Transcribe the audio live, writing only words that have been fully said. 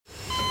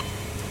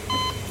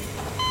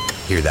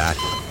Hear that?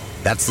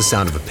 That's the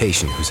sound of a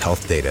patient whose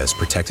health data is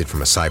protected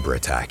from a cyber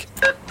attack.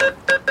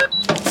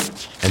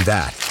 And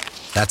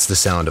that's the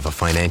sound of a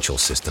financial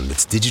system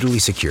that's digitally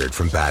secured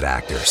from bad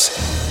actors.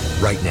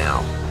 Right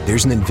now,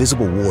 there's an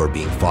invisible war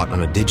being fought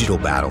on a digital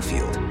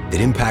battlefield that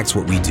impacts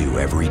what we do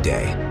every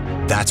day.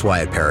 That's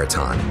why at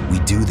Peraton, we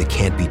do the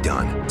can't be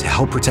done to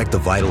help protect the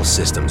vital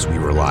systems we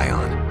rely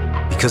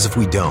on. Because if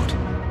we don't,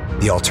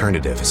 the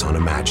alternative is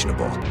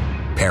unimaginable.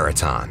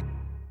 Peraton.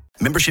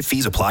 Membership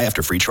fees apply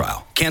after free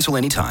trial. Cancel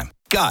anytime.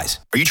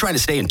 Guys, are you trying to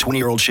stay in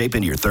 20-year-old shape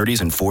into your 30s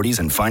and 40s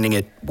and finding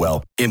it,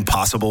 well,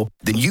 impossible?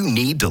 Then you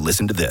need to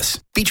listen to this.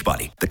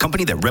 Beachbody, the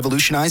company that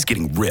revolutionized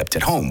getting ripped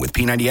at home with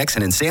P90X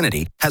and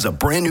Insanity, has a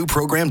brand new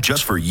program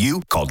just for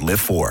you called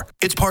Lift 4.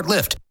 It's part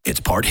lift, it's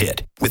part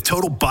hit, with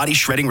total body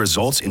shredding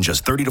results in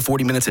just 30 to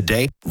 40 minutes a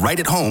day, right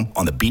at home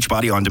on the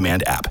Beachbody On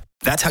Demand app.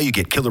 That's how you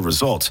get killer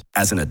results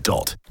as an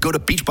adult. Go to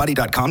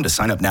beachbody.com to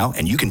sign up now,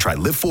 and you can try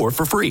Live 4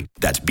 for free.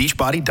 That's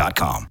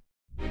beachbody.com.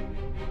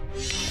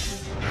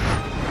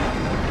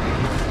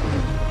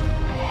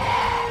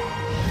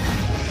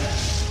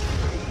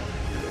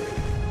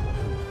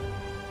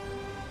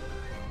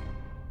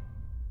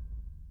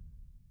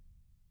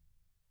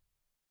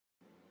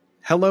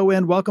 Hello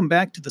and welcome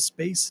back to the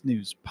Space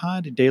News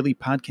Pod, a daily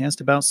podcast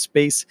about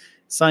space,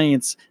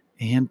 science,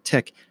 and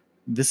tech.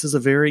 This is a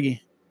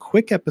very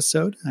quick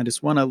episode. I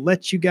just want to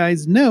let you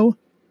guys know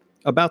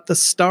about the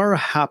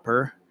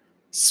Starhopper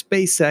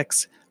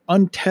SpaceX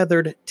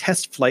untethered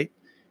test flight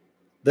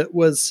that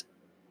was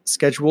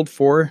scheduled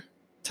for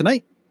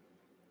tonight.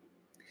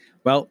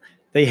 Well,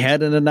 they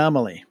had an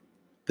anomaly.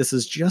 This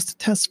is just a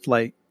test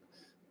flight,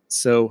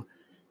 so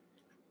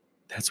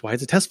that's why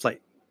it's a test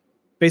flight.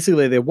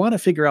 Basically, they want to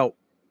figure out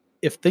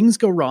if things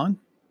go wrong,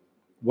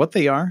 what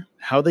they are,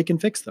 how they can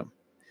fix them.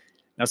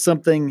 Now,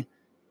 something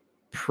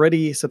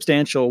pretty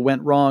substantial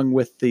went wrong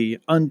with the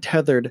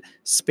untethered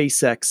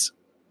SpaceX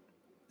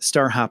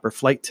Starhopper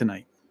flight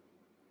tonight.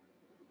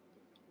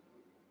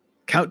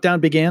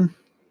 Countdown began,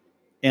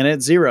 and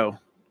at 0,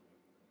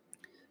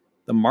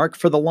 the mark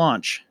for the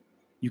launch,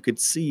 you could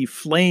see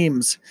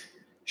flames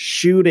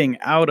shooting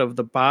out of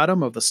the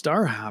bottom of the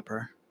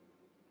Starhopper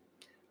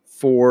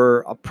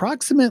for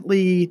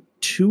approximately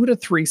 2 to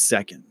 3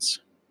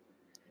 seconds.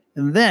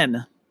 And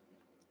then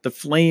the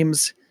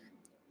flames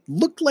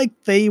looked like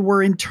they were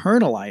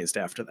internalized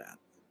after that.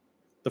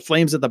 The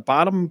flames at the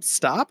bottom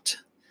stopped,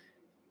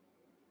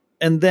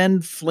 and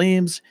then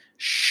flames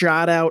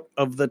shot out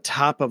of the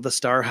top of the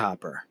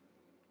Starhopper.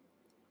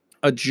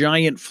 A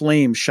giant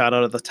flame shot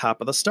out of the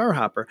top of the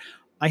Starhopper.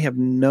 I have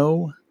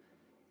no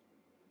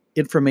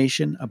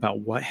information about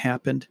what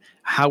happened,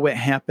 how it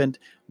happened,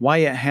 why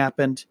it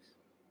happened.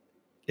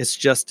 It's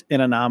just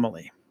an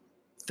anomaly.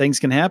 Things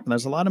can happen.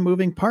 There's a lot of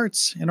moving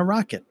parts in a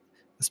rocket,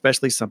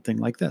 especially something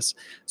like this.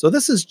 So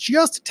this is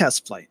just a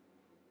test flight.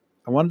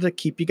 I wanted to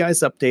keep you guys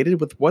updated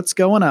with what's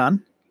going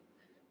on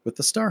with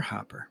the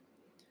Starhopper.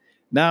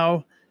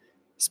 Now,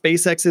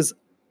 SpaceX's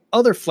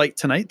other flight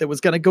tonight that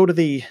was going to go to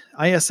the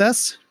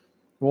ISS,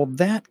 well,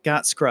 that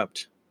got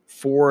scrubbed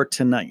for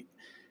tonight.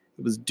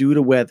 It was due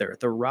to weather.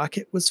 The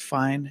rocket was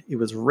fine. It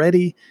was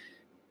ready.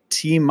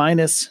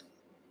 T-minus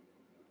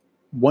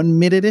 1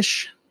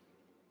 minute-ish,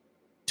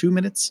 2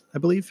 minutes, I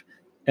believe,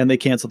 and they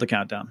canceled the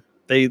countdown.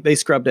 They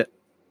scrubbed it.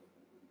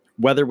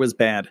 Weather was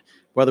bad.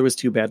 Weather was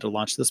too bad to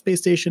launch the space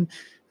station,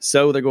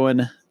 so they're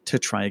going to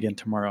try again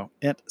tomorrow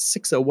at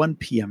 6:01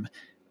 p.m.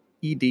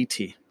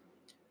 EDT.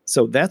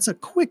 So that's a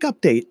quick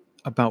update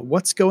about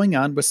what's going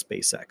on with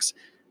SpaceX.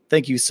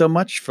 Thank you so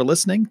much for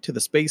listening to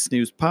the Space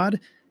News Pod.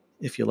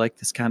 If you like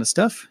this kind of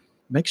stuff,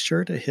 make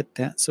sure to hit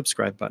that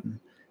subscribe button.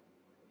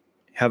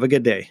 Have a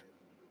good day.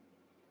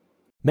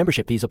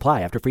 Membership fees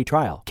apply after free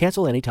trial.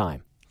 Cancel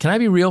anytime. Can I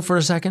be real for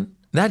a second?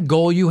 That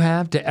goal you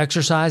have to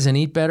exercise and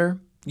eat better,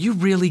 you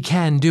really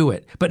can do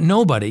it, but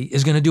nobody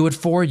is going to do it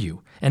for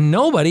you. And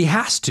nobody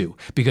has to,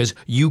 because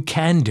you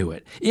can do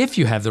it if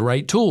you have the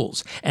right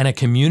tools and a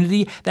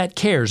community that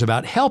cares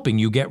about helping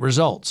you get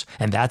results.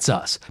 And that's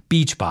us,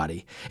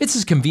 Beachbody. It's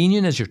as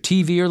convenient as your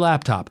TV or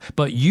laptop,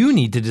 but you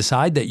need to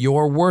decide that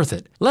you're worth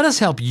it. Let us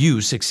help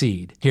you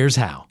succeed. Here's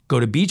how. Go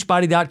to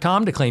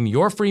beachbody.com to claim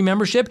your free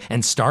membership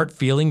and start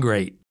feeling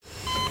great.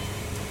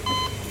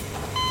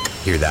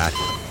 Hear that?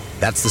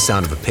 That's the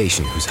sound of a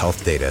patient whose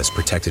health data is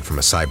protected from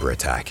a cyber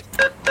attack.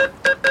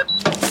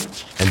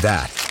 And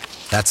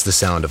that's the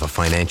sound of a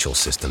financial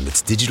system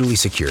that's digitally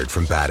secured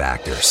from bad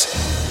actors.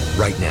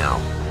 Right now,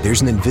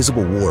 there's an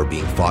invisible war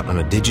being fought on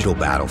a digital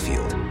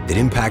battlefield that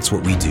impacts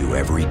what we do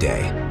every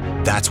day.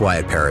 That's why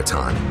at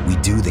Peraton, we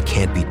do the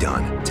can't be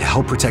done to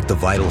help protect the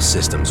vital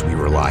systems we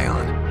rely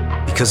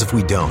on. Because if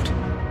we don't,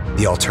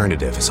 the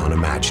alternative is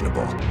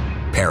unimaginable.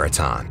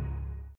 Peraton.